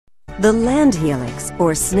The land helix,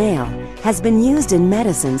 or snail, has been used in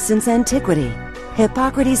medicine since antiquity.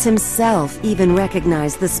 Hippocrates himself even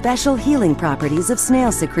recognized the special healing properties of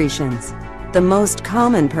snail secretions. The most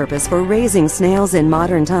common purpose for raising snails in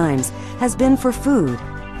modern times has been for food.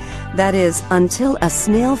 That is, until a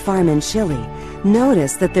snail farm in Chile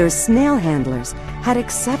noticed that their snail handlers had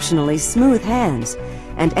exceptionally smooth hands,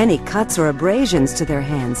 and any cuts or abrasions to their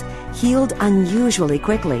hands healed unusually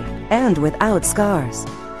quickly and without scars.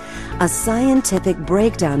 A scientific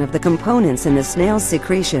breakdown of the components in the snail's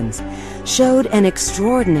secretions showed an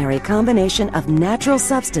extraordinary combination of natural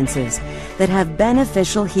substances that have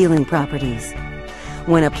beneficial healing properties.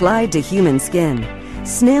 When applied to human skin,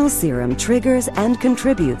 snail serum triggers and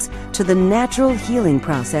contributes to the natural healing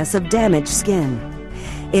process of damaged skin.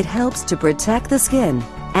 It helps to protect the skin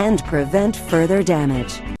and prevent further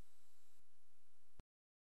damage.